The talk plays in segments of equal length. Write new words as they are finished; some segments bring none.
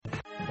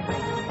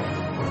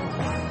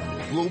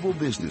Global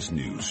business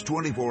news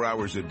 24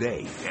 hours a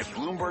day at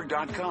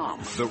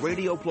Bloomberg.com, the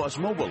Radio Plus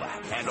mobile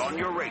app, and on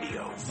your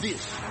radio.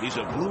 This is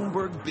a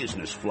Bloomberg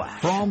Business Flash.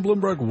 From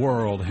Bloomberg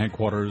World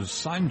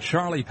headquarters, I'm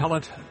Charlie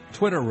Pellet.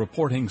 Twitter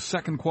reporting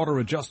second quarter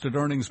adjusted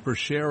earnings per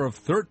share of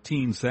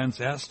 13 cents.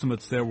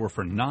 Estimates there were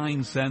for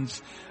 9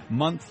 cents.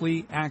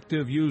 Monthly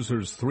active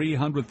users,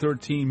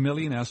 313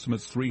 million.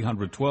 Estimates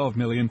 312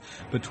 million.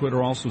 But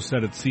Twitter also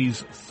said it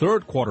sees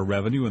third quarter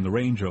revenue in the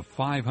range of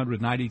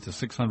 590 to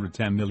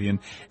 610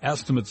 million.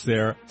 Estimates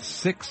there,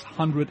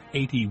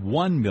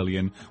 681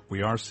 million.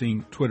 We are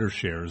seeing Twitter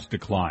shares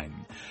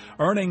decline.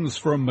 Earnings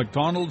from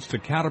McDonald's to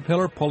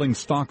Caterpillar pulling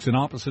stocks in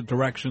opposite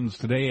directions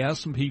today.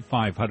 S&P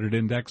 500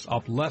 index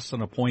up less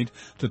than a point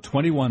to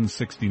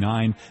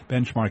 2169.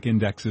 Benchmark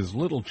index is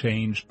little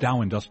change.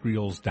 Dow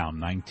Industrials down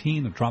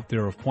 19, a drop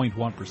there of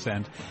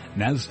 0.1%.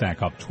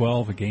 Nasdaq up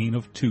 12, a gain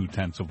of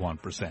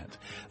 0.2%.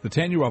 The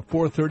 10-year up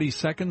 4/30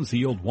 seconds,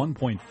 yield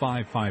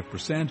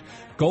 1.55%.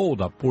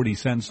 Gold up 40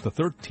 cents to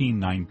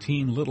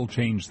 13.19, little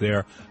change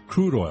there.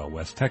 Crude oil,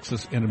 West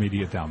Texas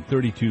Intermediate down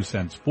 32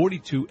 cents,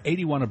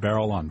 42.81 a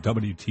barrel on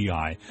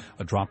WTI,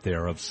 a drop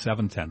there of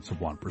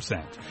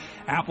 0.7%.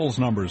 Apple's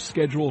numbers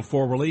scheduled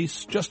for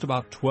release just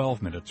about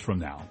 12 minutes from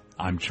now.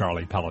 I'm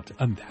Charlie Pellet,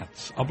 and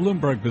that's a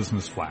Bloomberg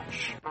Business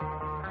Flash.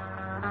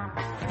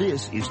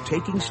 This is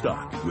Taking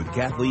Stock with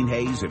Kathleen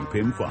Hayes and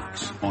Pim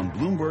Fox on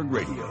Bloomberg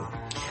Radio.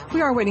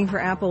 We are waiting for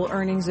Apple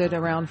earnings at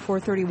around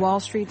 4:30 Wall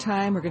Street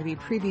time. We're going to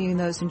be previewing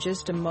those in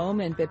just a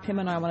moment, but Pim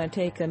and I want to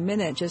take a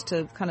minute just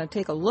to kind of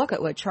take a look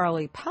at what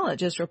Charlie Pellet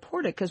just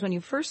reported, because when you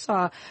first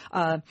saw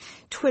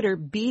Twitter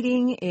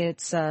beating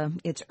its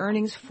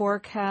earnings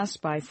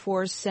forecast by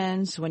 4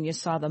 cents, when you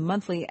saw the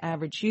monthly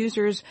average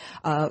users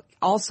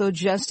also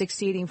just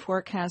exceeding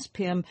forecast,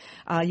 Pim,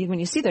 when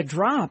you see the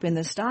drop in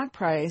the stock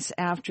price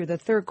after the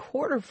third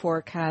quarter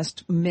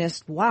forecast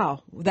missed,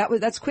 wow,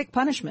 that's quick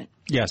punishment.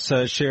 Yes,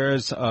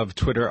 shares of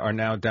Twitter are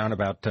now down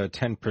about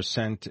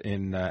 10%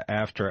 in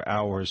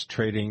after-hours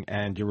trading,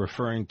 and you're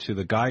referring to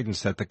the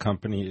guidance that the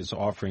company is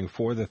offering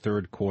for the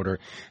third quarter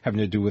having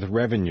to do with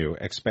revenue,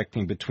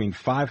 expecting between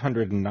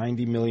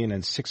 $590 million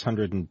and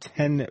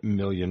 $610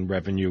 million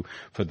revenue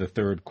for the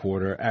third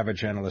quarter.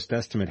 Average analyst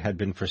estimate had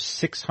been for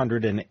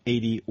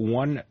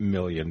 $681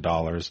 million,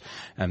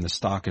 and the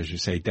stock, as you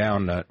say,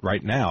 down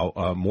right now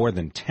more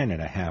than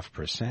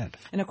 10.5%.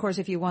 And, of course,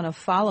 if you want to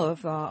follow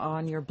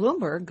on your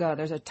Bloomberg,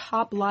 there's a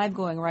top live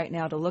going right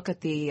now to look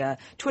at the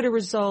Twitter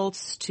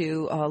results,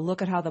 to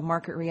look at how the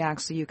market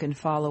reacts, so you can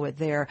follow it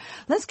there.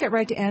 Let's get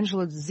right to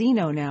Angela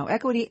Zino now,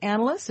 equity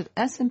analyst at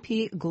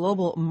S&P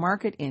Global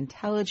Market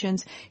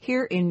Intelligence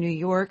here in New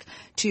York,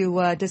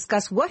 to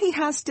discuss what he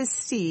has to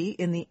see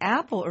in the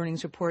Apple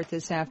earnings report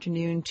this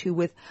afternoon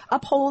to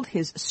uphold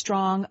his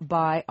strong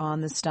buy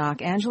on the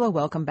stock. Angela,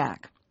 welcome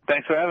back.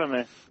 Thanks for having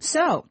me.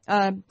 So,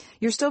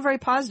 you're still very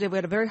positive. We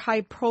had a very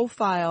high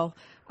profile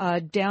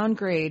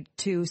downgrade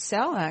to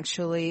sell,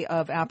 actually,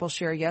 of Apple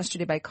share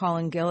yesterday by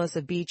Colin Gillis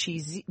of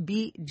BGC.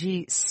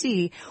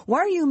 Why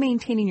are you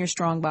maintaining your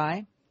strong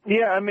buy?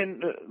 Yeah, I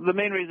mean, the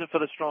main reason for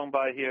the strong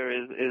buy here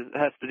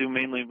has to do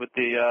mainly with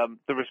the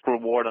risk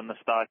reward on the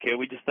stock here.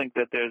 We just think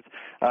that there's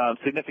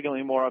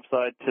significantly more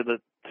upside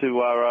to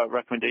our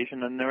recommendation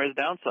than there is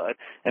downside,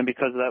 and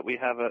because of that, we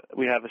have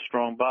a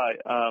strong buy.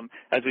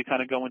 As we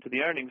kind of go into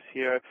the earnings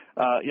here,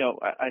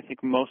 I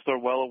think most are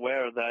well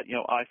aware that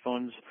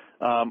iPhones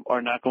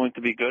are not going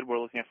to be good. We're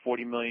looking at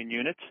 40 million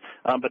units,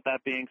 but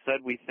that being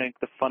said, we think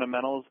the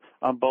fundamentals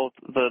on both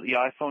the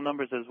iPhone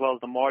numbers as well as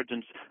the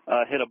margins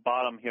hit a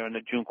bottom here in the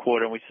June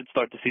quarter, and we should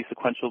start to see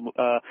sequential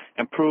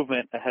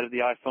improvement ahead of the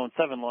iPhone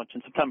 7 launch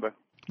in September.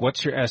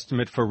 What's your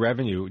estimate for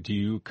revenue? Do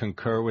you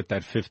concur with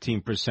that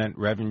 15%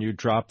 revenue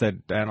drop that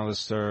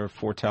analysts are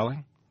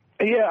foretelling?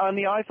 Yeah, on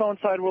the iPhone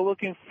side, we're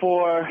looking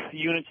for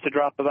units to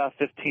drop about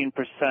 15%,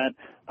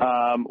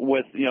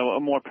 with a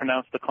more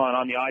pronounced decline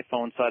on the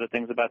iPhone side of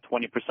things, about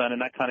 20%, and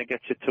that kind of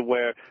gets you to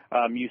where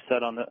you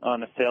said on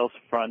the sales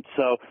front.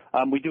 So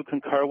we do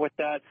concur with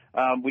that.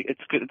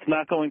 It's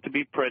not going to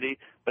be pretty,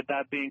 but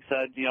that being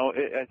said,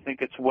 I think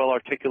it's well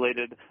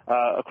articulated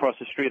across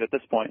the street at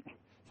this point.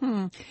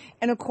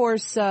 And of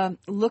course,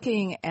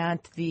 looking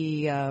at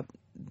the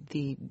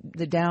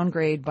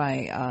downgrade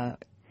by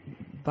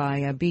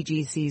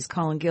BGC's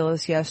Colin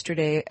Gillis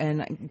yesterday,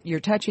 and you're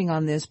touching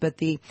on this, but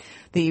the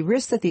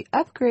risk that the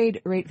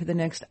upgrade rate for the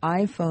next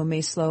iPhone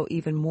may slow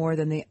even more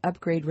than the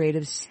upgrade rate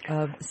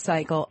of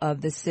cycle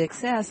of the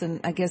 6S,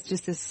 and I guess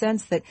just a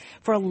sense that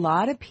for a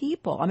lot of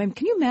people, I mean,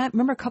 can you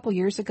remember a couple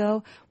years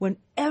ago when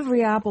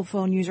every Apple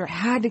phone user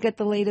had to get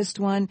the latest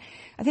one?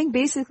 I think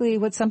basically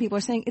what some people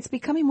are saying, it's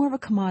becoming more of a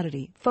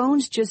commodity.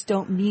 Phones just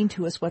don't mean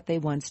to us what they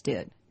once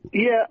did.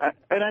 Yeah,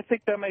 and I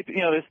think that might be,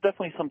 there's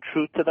definitely some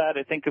truth to that.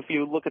 I think if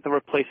you look at the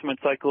replacement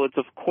cycle, it's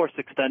of course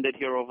extended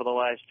here over the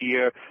last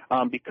year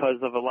because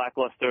of a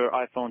lackluster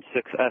iPhone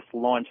 6s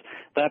launch.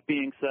 That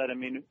being said,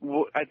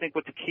 I think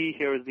what's key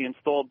here is the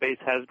installed base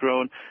has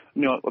grown,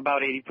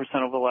 about 80%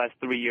 over the last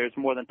 3 years,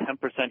 more than 10%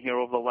 here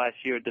over the last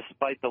year,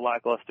 despite the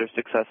lackluster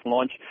 6s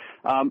launch.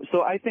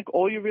 So I think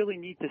all you really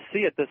need to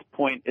see at this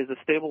point is a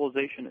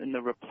stabilization in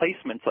the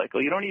replacement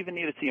cycle. You don't even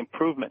need to see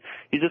improvement.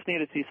 You just need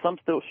to see some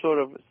sort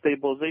of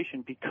stabilization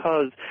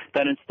because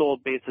that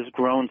installed base has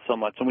grown so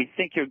much. And we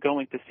think you're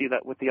going to see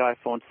that with the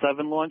iPhone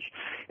 7 launch.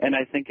 And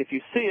I think if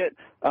you see it,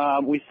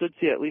 we should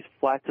see at least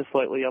flat to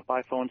slightly up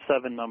iPhone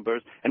 7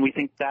 numbers. And we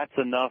think that's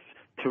enough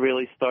to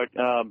really start,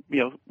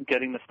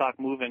 getting the stock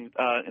moving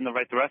in the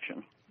right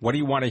direction. What do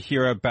you want to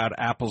hear about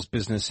Apple's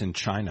business in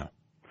China?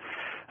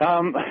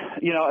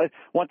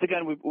 Once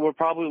again, we're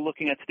probably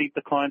looking at steep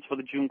declines for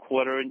the June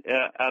quarter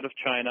out of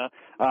China.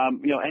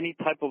 Any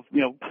type of,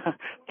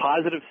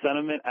 positive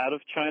sentiment out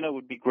of China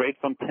would be great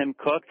from Tim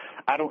Cook.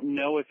 I don't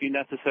know if you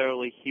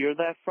necessarily hear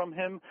that from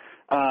him.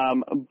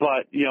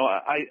 But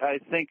I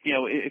think,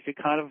 if you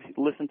kind of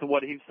listen to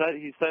what he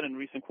said in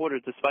recent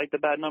quarters, despite the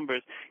bad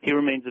numbers, he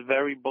remains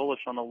very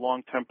bullish on the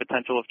long-term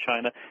potential of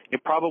China. You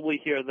probably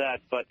hear that,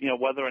 but,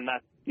 whether or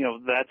not,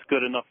 that's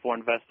good enough for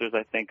investors,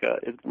 I think,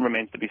 it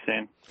remains to be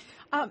seen.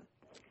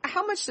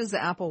 How much does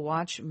the Apple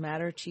Watch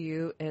matter to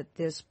you at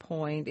this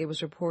point? It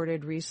was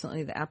reported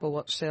recently the Apple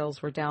Watch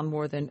sales were down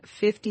more than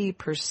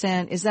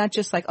 50%. Is that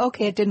just like,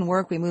 okay, it didn't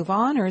work, we move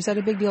on, or is that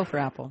a big deal for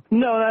Apple?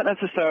 No, not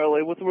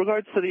necessarily. With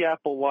regards to the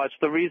Apple Watch,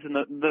 the reason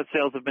that the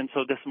sales have been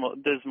so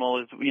dismal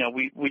is,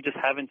 we just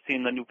haven't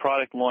seen the new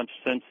product launch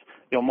since,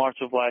 March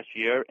of last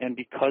year, and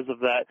because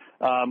of that,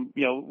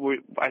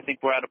 I think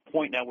we're at a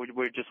point now where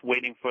we're just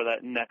waiting for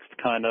that next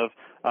kind of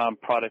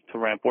product to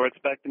ramp. We're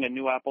expecting a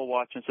new Apple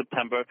Watch in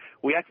September.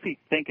 We actually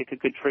think it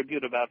could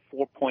contribute about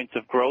 4 points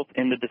of growth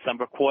in the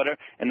December quarter,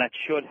 and that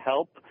should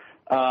help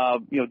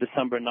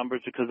December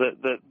numbers because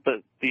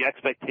the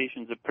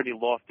expectations are pretty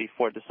lofty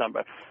for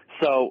December.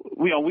 So,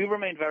 we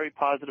remain very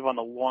positive on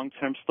the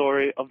long-term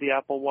story of the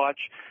Apple Watch.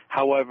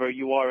 However,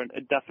 you are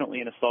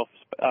definitely in a soft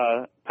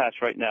patch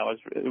right now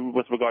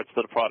with regards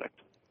to the product.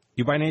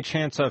 You by any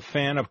chance a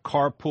fan of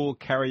carpool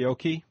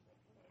karaoke?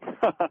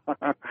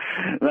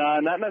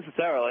 Not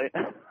necessarily.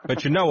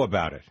 But you know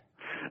about it.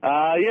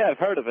 Yeah, I've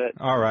heard of it.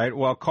 All right.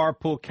 Well,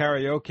 carpool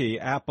karaoke,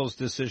 Apple's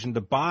decision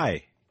to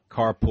buy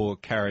carpool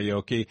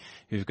karaoke.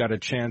 You've got a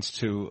chance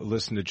to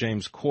listen to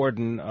James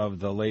Corden of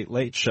the Late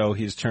Late Show.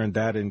 He's turned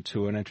that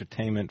into an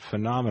entertainment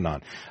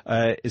phenomenon.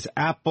 Is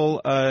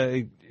Apple,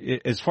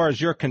 as far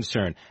as you're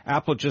concerned,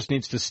 Apple just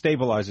needs to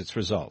stabilize its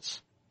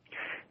results?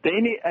 They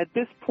need, at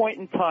this point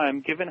in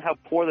time, given how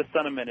poor the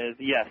sentiment is,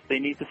 yes, they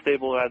need to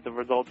stabilize the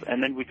results,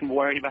 and then we can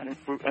worry about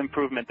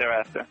improvement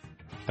thereafter.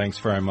 Thanks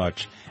very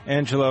much.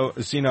 Angelo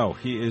Zino,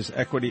 he is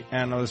equity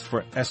analyst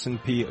for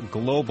S&P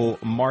Global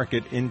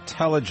Market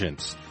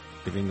Intelligence,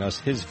 giving us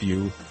his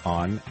view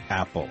on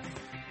Apple.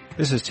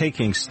 This is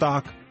Taking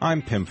Stock.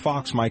 I'm Pim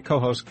Fox, my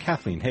co-host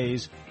Kathleen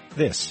Hayes.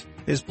 This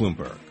is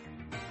Bloomberg.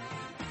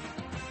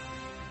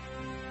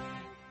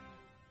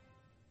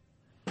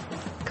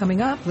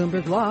 Coming up,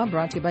 Bloomberg Law,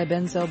 brought to you by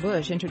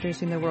Benzel-Busch,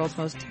 introducing the world's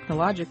most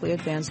technologically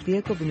advanced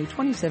vehicle, the new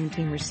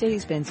 2017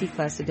 Mercedes-Benz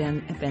E-Class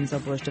sedan at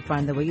Benzel-Busch. To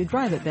find the way you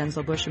drive at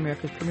Benzel-Busch,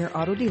 America's premier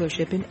auto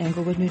dealership in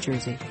Englewood, New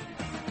Jersey.